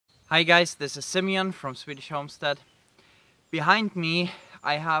Hi guys, this is Simeon from Swedish Homestead. Behind me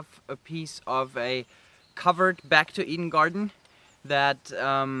I have a piece of a covered Back to Eden garden that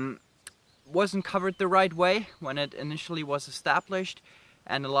wasn't covered the right way when it initially was established,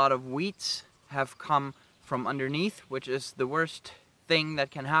 and a lot of weeds have come from underneath, which is the worst thing that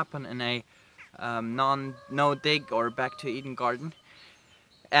can happen in a no dig or Back to Eden garden.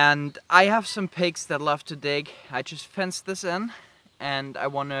 And I have some pigs that love to dig. I just fenced this in and I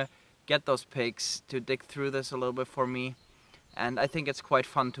want to get those pigs to dig through this a little bit for me, and I think it's quite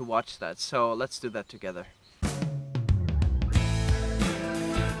fun to watch that, so let's do that together.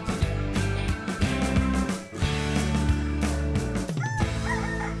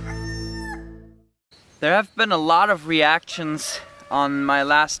 There have been a lot of reactions on my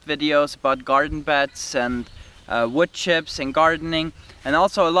last videos about garden beds and wood chips and gardening, and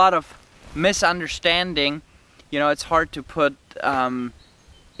also a lot of misunderstanding. You know, it's hard to put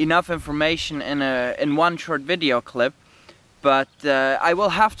enough information in one short video clip, but I will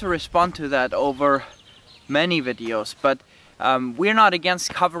have to respond to that over many videos. But we're not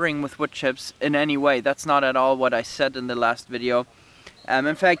against covering with wood chips in any way. That's not at all what I said in the last video.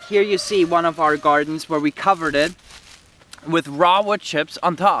 In fact, here you see one of our gardens where we covered it with raw wood chips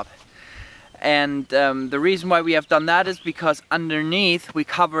on top. And the reason why we have done that is because underneath we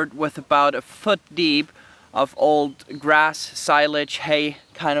covered with about a foot deep of old grass, silage, hay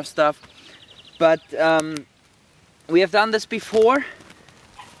kind of stuff. But we have done this before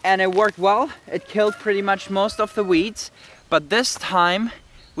and it worked well. It killed pretty much most of the weeds, but this time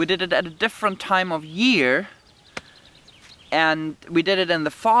we did it at a different time of year, and we did it in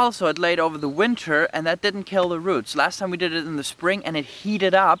the fall, so it laid over the winter, and that didn't kill the roots. Last time we did it in the spring and it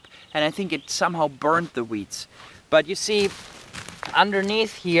heated up, and I think it somehow burned the weeds. But you see,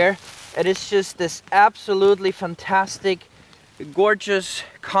 underneath here it is just this absolutely fantastic, gorgeous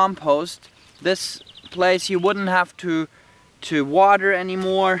compost. This place you wouldn't have to water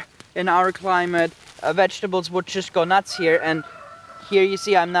anymore in our climate. Vegetables would just go nuts here. And here you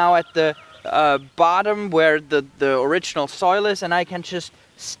see I'm now at the bottom where the original soil is, and I can just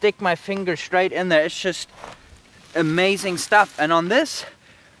stick my finger straight in there. It's just amazing stuff. And on this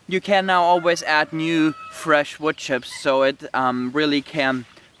you can now always add new fresh wood chips, so it really can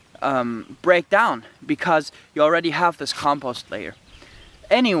break down because you already have this compost layer.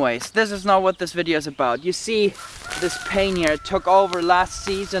 Anyways, this is not what this video is about. You see this pane here, it took over last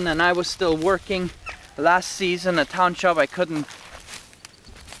season and I was still working last season, a town job. I couldn't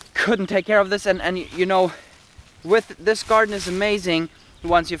take care of this, and you know, with this garden is amazing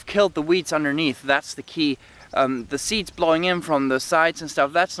once you've killed the weeds underneath. That's the key. The seeds blowing in from the sides and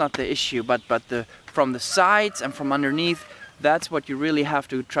stuff, that's not the issue, but from the sides and from underneath, that's what you really have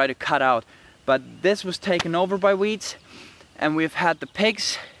to try to cut out. But this was taken over by weeds, and we've had the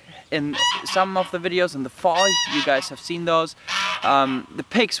pigs in some of the videos in the fall. You guys have seen those. The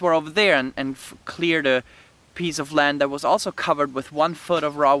pigs were over there and cleared a piece of land that was also covered with 1 foot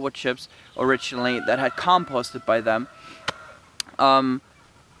of raw wood chips originally that had composted by them.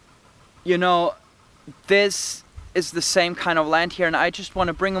 You know, this is the same kind of land here, and I just want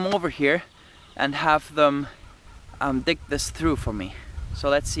to bring them over here and have them dig this through for me. So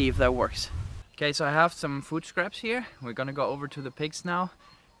let's see if that works. Okay, so I have some food scraps here. We're gonna go over to the pigs now,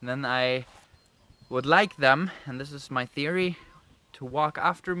 and then I would like them, and this is my theory, to walk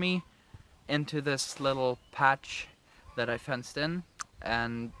after me into this little patch that I fenced in,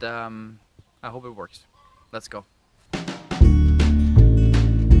 and I hope it works. Let's go.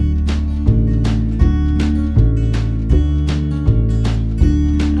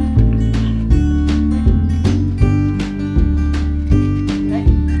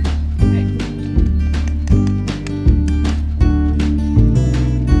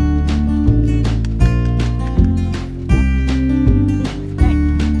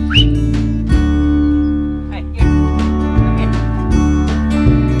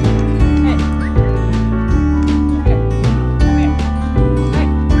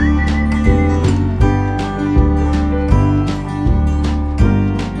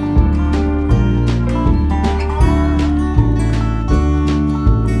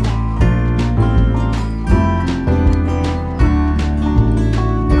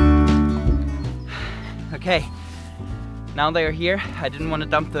 Okay, now they are here. I didn't want to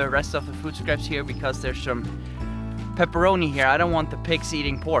dump the rest of the food scraps here because there's some pepperoni here. I don't want the pigs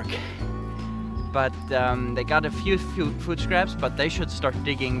eating pork. But they got a few food scraps, but they should start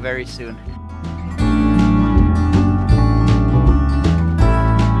digging very soon.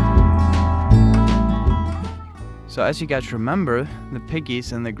 So as you guys remember, the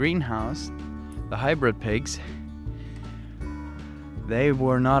piggies in the greenhouse, the hybrid pigs, they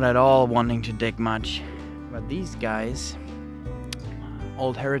were not at all wanting to dig much. But these guys,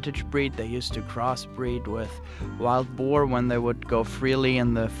 old heritage breed, they used to crossbreed with wild boar when they would go freely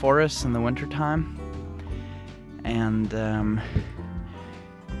in the forests in the wintertime. And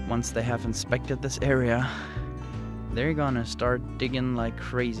once they have inspected this area, they're gonna start digging like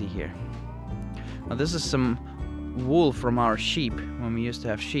crazy here. Now this is some wool from our sheep, when we used to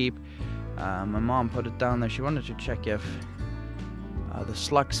have sheep. My mom put it down there. She wanted to check if the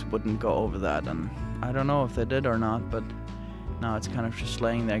slugs wouldn't go over that, and I don't know if they did or not, but now it's kind of just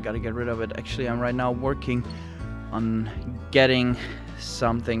laying there. I gotta get rid of it. Actually, I'm right now working on getting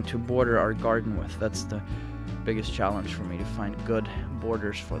something to border our garden with. That's the biggest challenge for me, to find good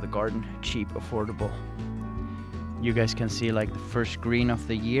borders for the garden, cheap, affordable. You guys can see like the first green of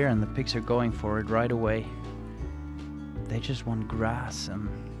the year, and the pigs are going for it right away. They just want grass and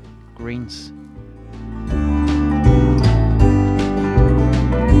greens.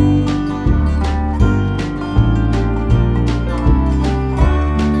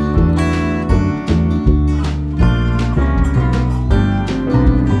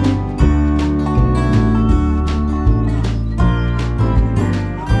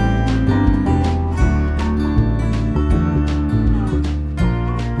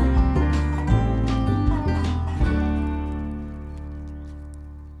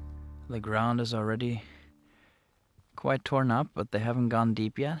 The ground is already quite torn up, but they haven't gone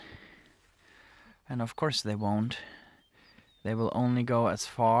deep yet. And of course they won't. They will only go as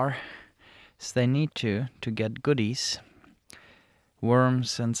far as they need to get goodies.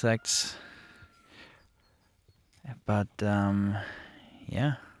 Worms, insects. But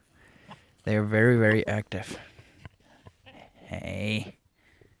yeah, they're very, very active. Hey.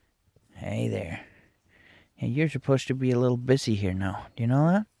 Hey there. Hey, you're supposed to be a little busy here now. Do you know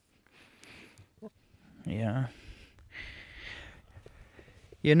that? Yeah.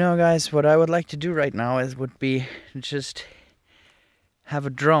 You know, guys, what I would like to do right now would be just have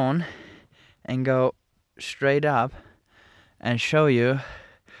a drone and go straight up and show you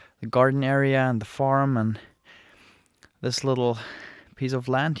the garden area and the farm and this little piece of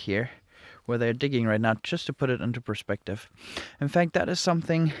land here where they're digging right now, just to put it into perspective. In fact, that is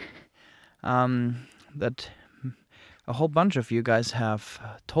something that a whole bunch of you guys have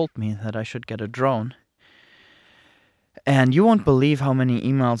told me, that I should get a drone. And you won't believe how many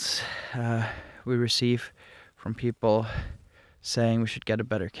emails we receive from people saying we should get a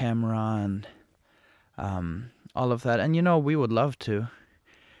better camera and all of that. And you know, we would love to,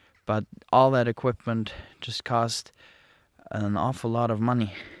 but all that equipment just cost an awful lot of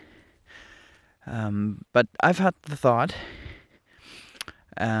money. But I've had the thought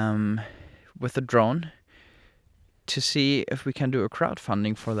with a drone to see if we can do a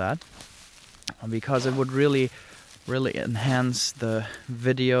crowdfunding for that, because it would really enhance the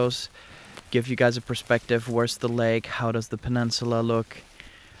videos, give you guys a perspective. Where's the lake? How does the peninsula look?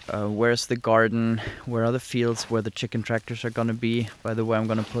 Where's the garden? Where are the fields where the chicken tractors are gonna be? By the way, I'm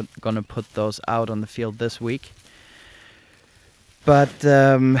gonna put those out on the field this week. But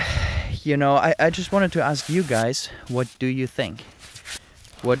you know, I just wanted to ask you guys, what do you think?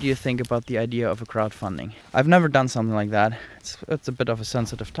 What do you think about the idea of a crowdfunding? I've never done something like that. It's a bit of a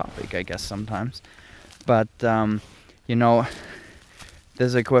sensitive topic, I guess, sometimes. But you know,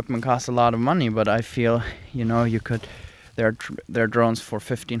 this equipment costs a lot of money, but I feel, you know, you could, there are drones for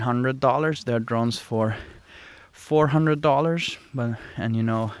 $1,500, there are drones for $400, but, and you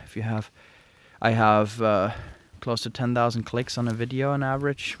know, if you have, I have close to 10,000 clicks on a video on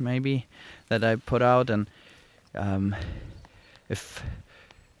average, maybe, that I put out, and if,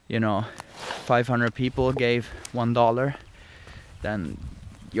 you know, 500 people gave $1, then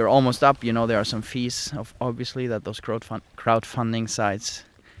you're almost up. You know, there are some fees, obviously, that those crowdfunding sites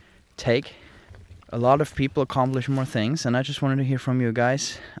take. A lot of people accomplish more things, and I just wanted to hear from you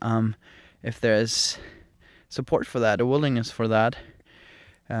guys if there is support for that, a willingness for that,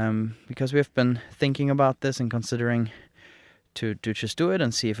 because we've been thinking about this and considering to just do it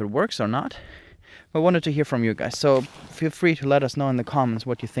and see if it works or not. But I wanted to hear from you guys, so feel free to let us know in the comments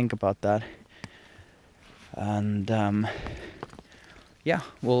what you think about that. And yeah,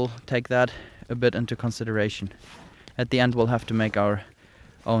 we'll take that a bit into consideration. At the end, we'll have to make our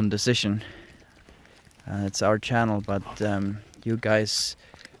own decision. It's our channel, but you guys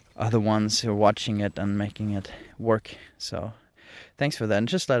are the ones who are watching it and making it work. So thanks for that, and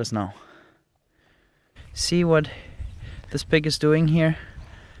just let us know. See what this pig is doing here?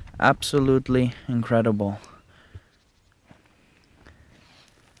 Absolutely incredible.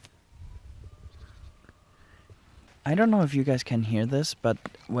 I don't know if you guys can hear this, but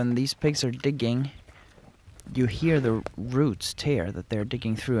when these pigs are digging, you hear the roots tear that they're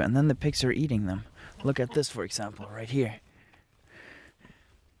digging through, and then the pigs are eating them. Look at this, for example, right here.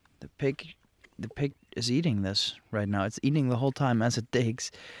 The pig is eating this right now. It's eating the whole time as it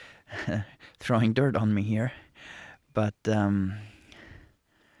digs, throwing dirt on me here. But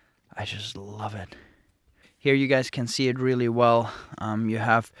I just love it. Here you guys can see it really well. You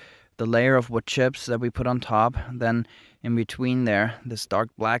have the layer of wood chips that we put on top. Then in between there, this dark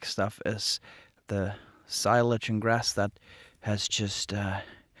black stuff is the silage and grass that has just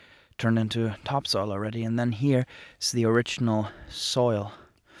turned into topsoil already. And then here is the original soil.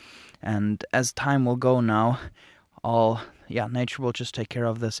 And as time will go now, nature will just take care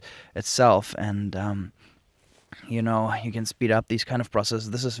of this itself. And you know, you can speed up these kind of processes.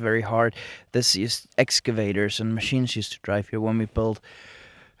 This is very hard. This is excavators and machines used to drive here when we built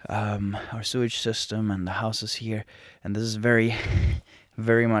our sewage system and the houses here. And this is very,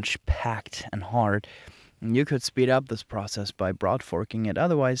 very much packed and hard. And you could speed up this process by broad forking it.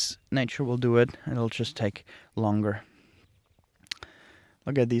 Otherwise, nature will do it. It'll just take longer.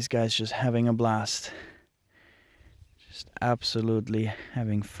 Look at these guys just having a blast. Just absolutely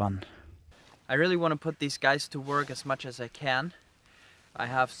having fun. I really want to put these guys to work as much as I can. I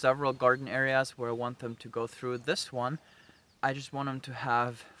have several garden areas where I want them to go through. This one, I just want them to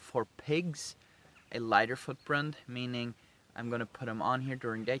have, for pigs, a lighter footprint, meaning I'm going to put them on here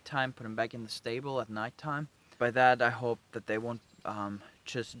during daytime, put them back in the stable at nighttime. By that I hope that they won't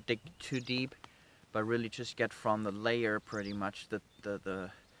just dig too deep, but really just get from the layer pretty much,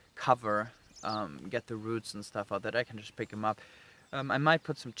 the cover, get the roots and stuff out, that I can just pick them up. I might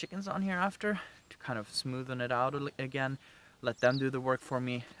put some chickens on here after to kind of smoothen it out again, let them do the work for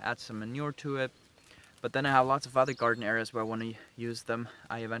me, add some manure to it. But then I have lots of other garden areas where I want to use them.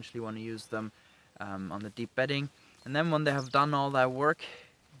 I eventually want to use them on the deep bedding. And then when they have done all that work,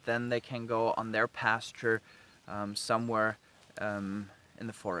 then they can go on their pasture somewhere in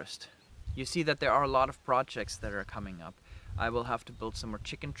the forest. You see that there are a lot of projects that are coming up. I will have to build some more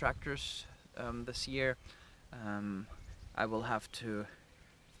chicken tractors this year. I will have to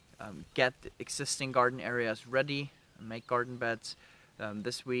get existing garden areas ready and make garden beds.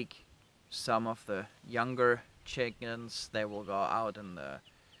 This week, some of the younger chickens, they will go out in the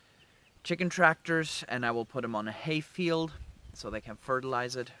chicken tractors, and I will put them on a hay field so they can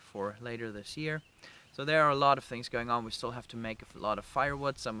fertilize it for later this year. So there are a lot of things going on. We still have to make a lot of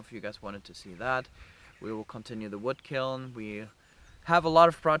firewood. Some of you guys wanted to see that. We will continue the wood kiln. We have a lot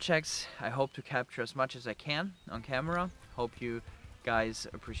of projects. I hope to capture as much as I can on camera. Hope you guys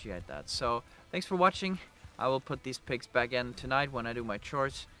appreciate that. So thanks for watching. I will put these pigs back in tonight when I do my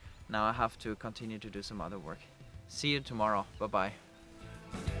chores. Now I have to continue to do some other work. See you tomorrow. Bye bye.